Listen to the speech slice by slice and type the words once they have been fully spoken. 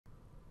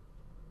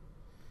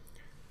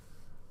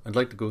I'd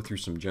like to go through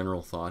some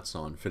general thoughts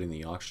on fitting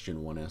the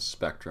oxygen 1s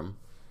spectrum.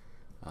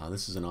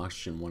 This is an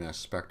oxygen 1s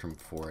spectrum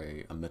for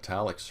a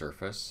metallic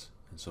surface,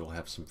 and so it'll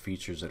have some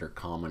features that are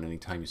common.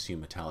 Anytime you see a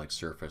metallic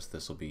surface,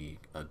 this will be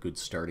a good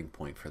starting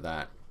point for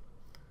that.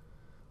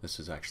 This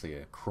is actually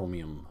a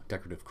chromium,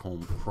 decorative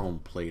chrome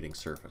plating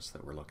surface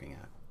that we're looking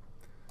at.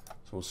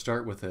 So we'll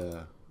start with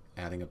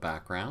adding a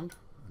background.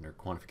 Under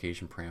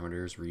quantification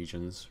parameters,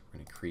 regions, we're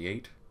going to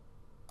create,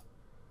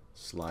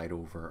 slide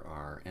over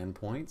our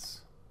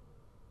endpoints,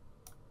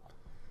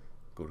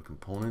 go to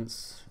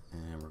components,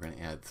 and we're going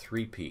to add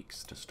 3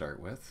 peaks to start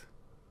with.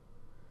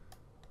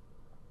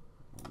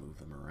 We'll move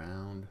them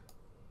around.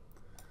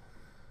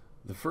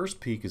 The first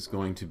peak is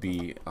going to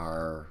be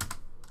our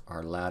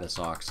lattice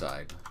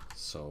oxide.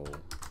 So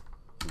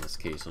in this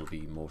case it'll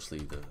be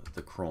mostly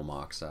the chrome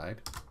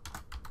oxide.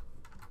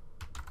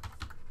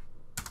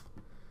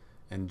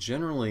 And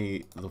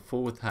generally the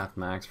full width half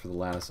max for the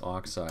lattice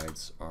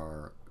oxides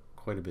are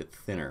quite a bit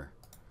thinner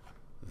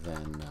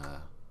than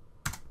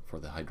for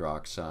the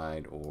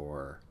hydroxide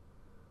or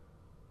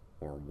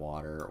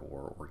water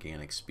or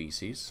organic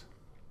species.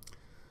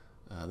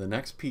 The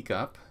next peak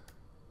up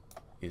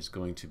is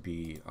going to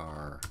be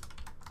our,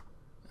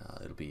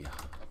 it'll be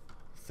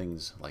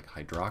things like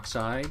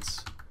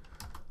hydroxides,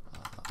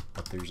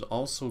 but there's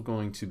also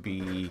going to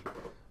be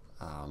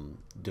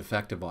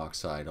defective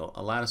oxide.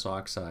 A lattice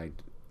oxide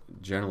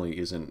generally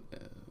isn't,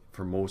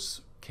 for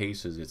most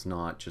cases, it's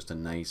not just a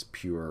nice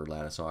pure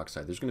lattice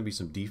oxide. There's going to be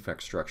some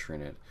defect structure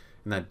in it,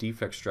 and that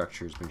defect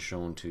structure has been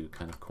shown to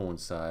kind of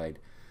coincide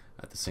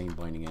at the same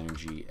binding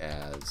energy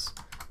as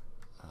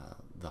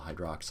the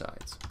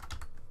hydroxides.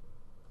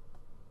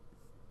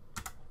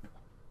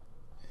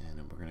 And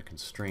then we're going to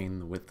constrain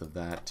the width of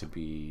that to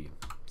be,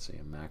 say,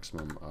 a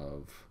maximum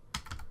of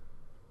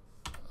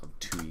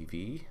 2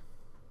 eV.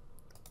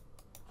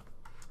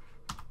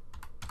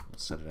 We'll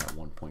set it at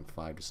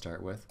 1.5 to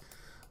start with.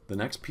 The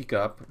next peak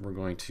up, we're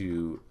going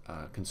to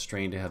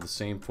constrain to have the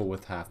same full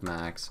width half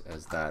max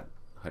as that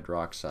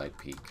hydroxide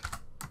peak.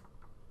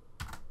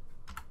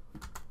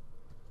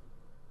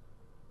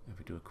 If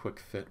we do a quick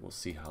fit, we'll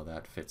see how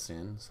that fits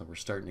in. So we're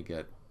starting to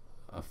get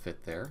a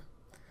fit there.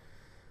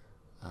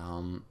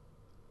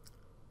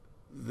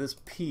 This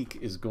peak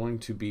is going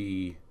to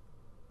be,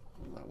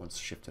 well, that one's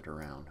shifted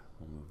around.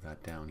 We'll move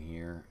that down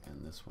here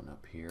and this one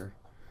up here.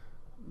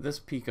 This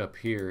peak up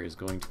here is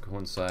going to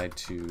coincide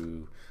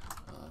to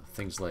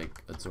things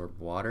like adsorbed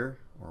water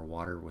or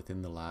water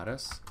within the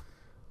lattice.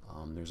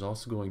 There's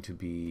also going to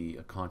be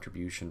a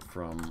contribution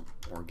from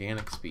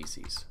organic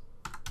species.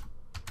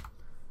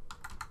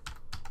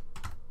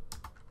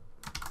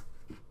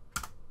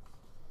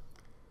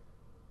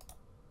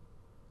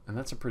 And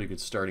that's a pretty good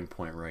starting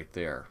point right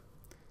there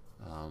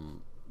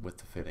with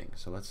the fitting.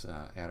 So let's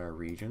add our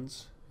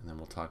regions, and then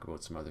we'll talk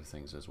about some other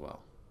things as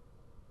well.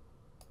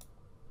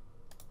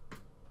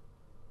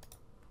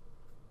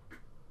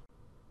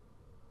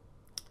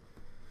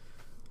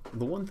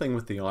 The one thing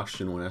with the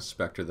oxygen 1s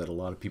spectra that a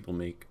lot of people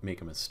make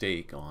a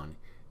mistake on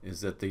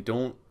is that they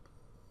tend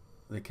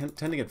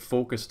to get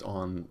focused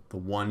on the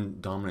one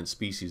dominant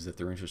species that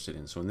they're interested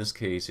in. So in this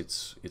case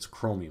it's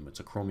chromium. It's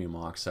a chromium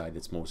oxide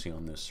that's mostly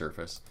on this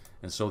surface,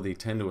 and so they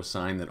tend to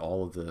assign that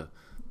all of the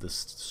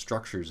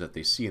structures that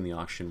they see in the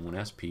oxygen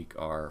 1s peak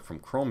are from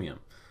chromium,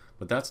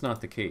 but that's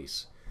not the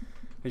case.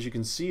 As you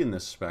can see in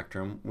this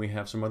spectrum, we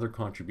have some other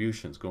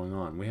contributions going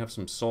on. We have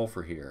some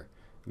sulfur here,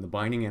 and the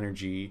binding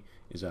energy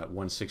is at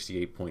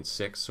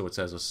 168.6, so it's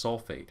as a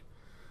sulfate.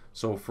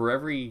 So for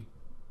every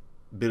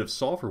bit of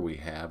sulfur we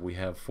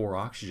have 4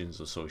 oxygens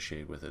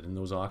associated with it, and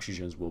those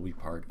oxygens will be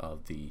part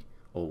of the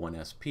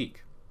O1s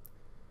peak.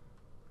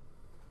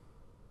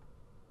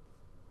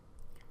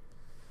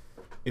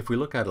 If we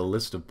look at a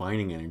list of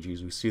binding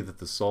energies, we see that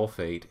the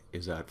sulfate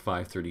is at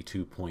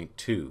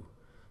 532.2.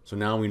 So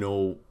now we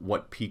know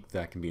what peak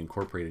that can be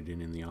incorporated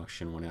in the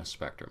oxygen 1s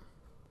spectrum.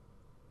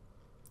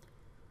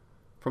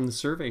 From the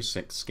survey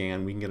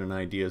scan, we can get an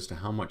idea as to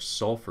how much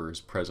sulfur is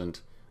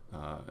present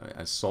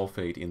as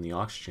sulfate in the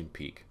oxygen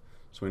peak.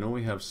 So we know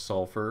we have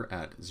sulfur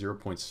at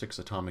 0.6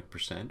 atomic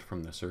percent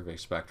from the survey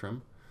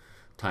spectrum,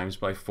 times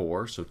by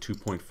 4, so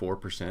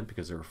 2.4%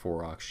 because there are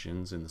 4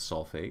 oxygens in the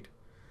sulfate.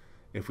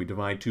 If we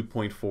divide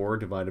 2.4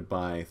 divided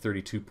by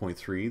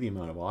 32.3, the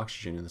amount of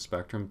oxygen in the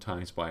spectrum,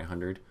 times by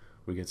 100,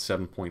 we get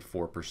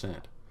 7.4%.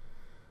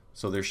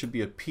 So there should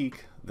be a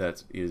peak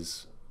that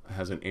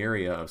has an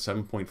area of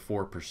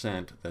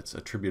 7.4% that's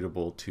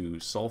attributable to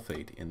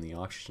sulfate in the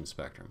oxygen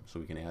spectrum. So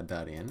we can add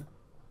that in.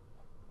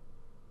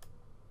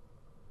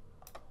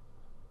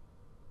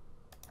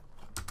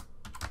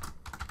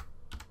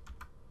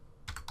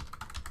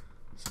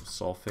 So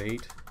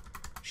sulfate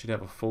should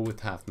have a full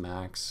width half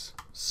max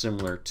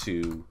similar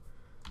to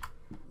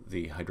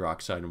the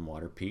hydroxide and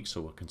water peak, so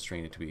we'll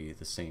constrain it to be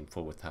the same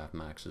full width half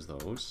max as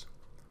those.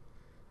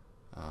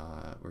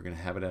 We're going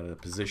to have it at a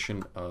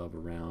position of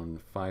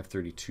around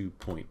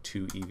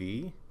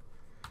 532.2 eV,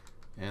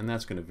 and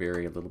that's going to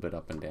vary a little bit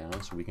up and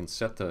down, so we can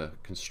set the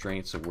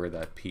constraints of where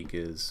that peak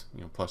is,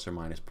 plus or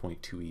minus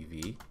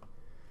 0.2 eV.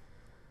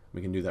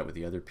 We can do that with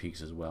the other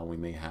peaks as well. We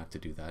may have to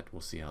do that.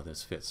 We'll see how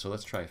this fits. So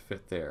let's try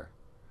fit there.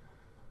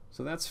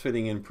 So that's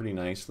fitting in pretty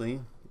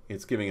nicely.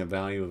 It's giving a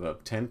value of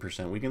about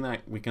 10%. We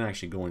can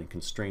actually go in and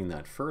constrain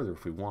that further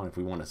if we want. If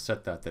we want to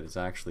set that it's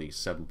actually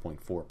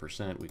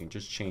 7.4%, we can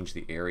just change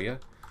the area.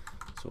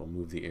 So we'll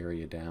move the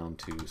area down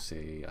to,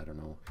 say, I don't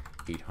know,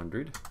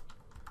 800.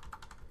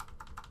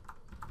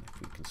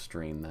 If we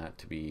constrain that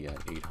to be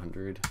at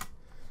 800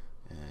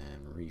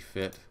 and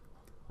refit,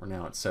 we're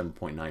now at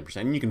 7.9%.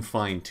 And you can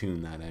fine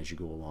tune that as you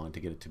go along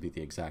to get it to be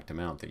the exact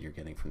amount that you're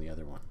getting from the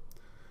other one.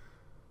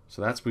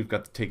 So that's, we've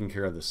got taken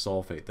care of the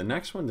sulfate. The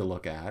next one to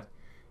look at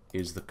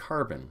is the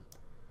carbon.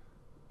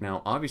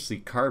 Now obviously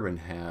carbon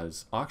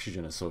has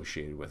oxygen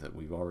associated with it.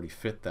 We've already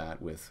fit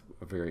that with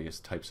various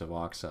types of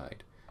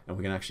oxide, and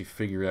we can actually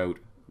figure out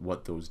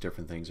what those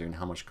different things are and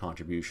how much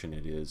contribution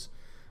it is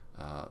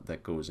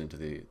that goes into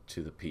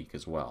the peak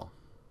as well.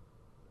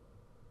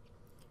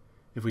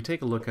 If we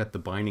take a look at the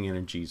binding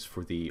energies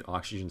for the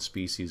oxygen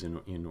species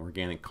in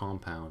organic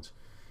compounds,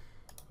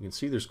 you can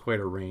see there's quite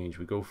a range.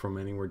 We go from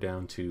anywhere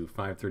down to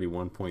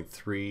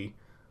 531.3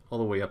 all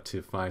the way up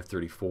to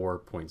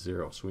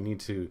 534.0. So we need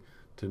to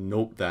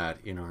note that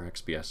in our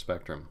XPS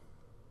spectrum.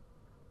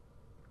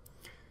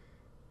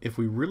 If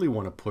we really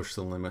want to push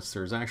the limits,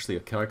 there's actually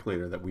a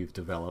calculator that we've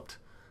developed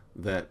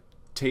that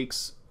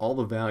takes all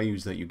the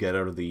values that you get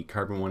out of the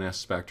carbon 1s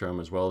spectrum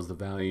as well as the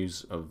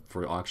values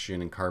for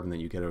oxygen and carbon that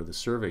you get out of the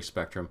survey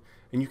spectrum,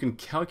 and you can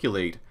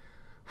calculate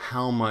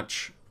how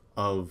much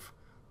of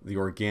the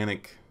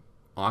organic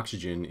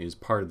oxygen is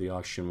part of the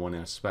oxygen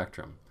 1s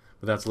spectrum.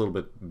 But that's a little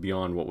bit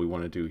beyond what we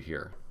want to do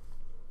here.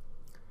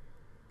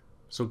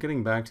 So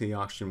getting back to the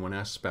oxygen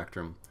 1s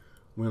spectrum,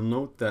 we'll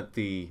note that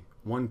the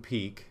one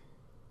peak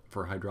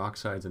for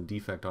hydroxides and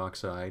defect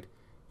oxide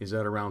is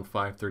at around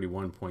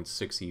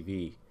 531.6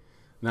 eV.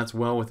 And that's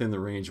well within the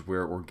range of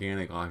where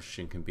organic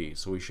oxygen can be.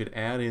 So we should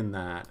add in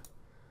that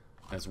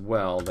as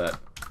well, that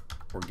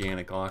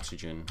organic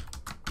oxygen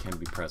can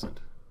be present.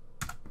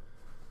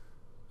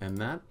 And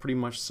that pretty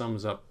much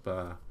sums up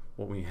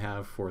what we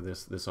have for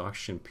this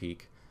oxygen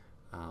peak.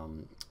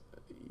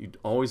 You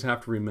always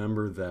have to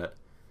remember that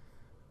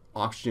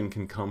oxygen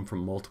can come from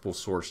multiple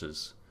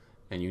sources,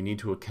 and you need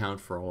to account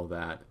for all of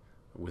that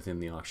within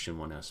the oxygen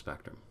 1s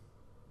spectrum.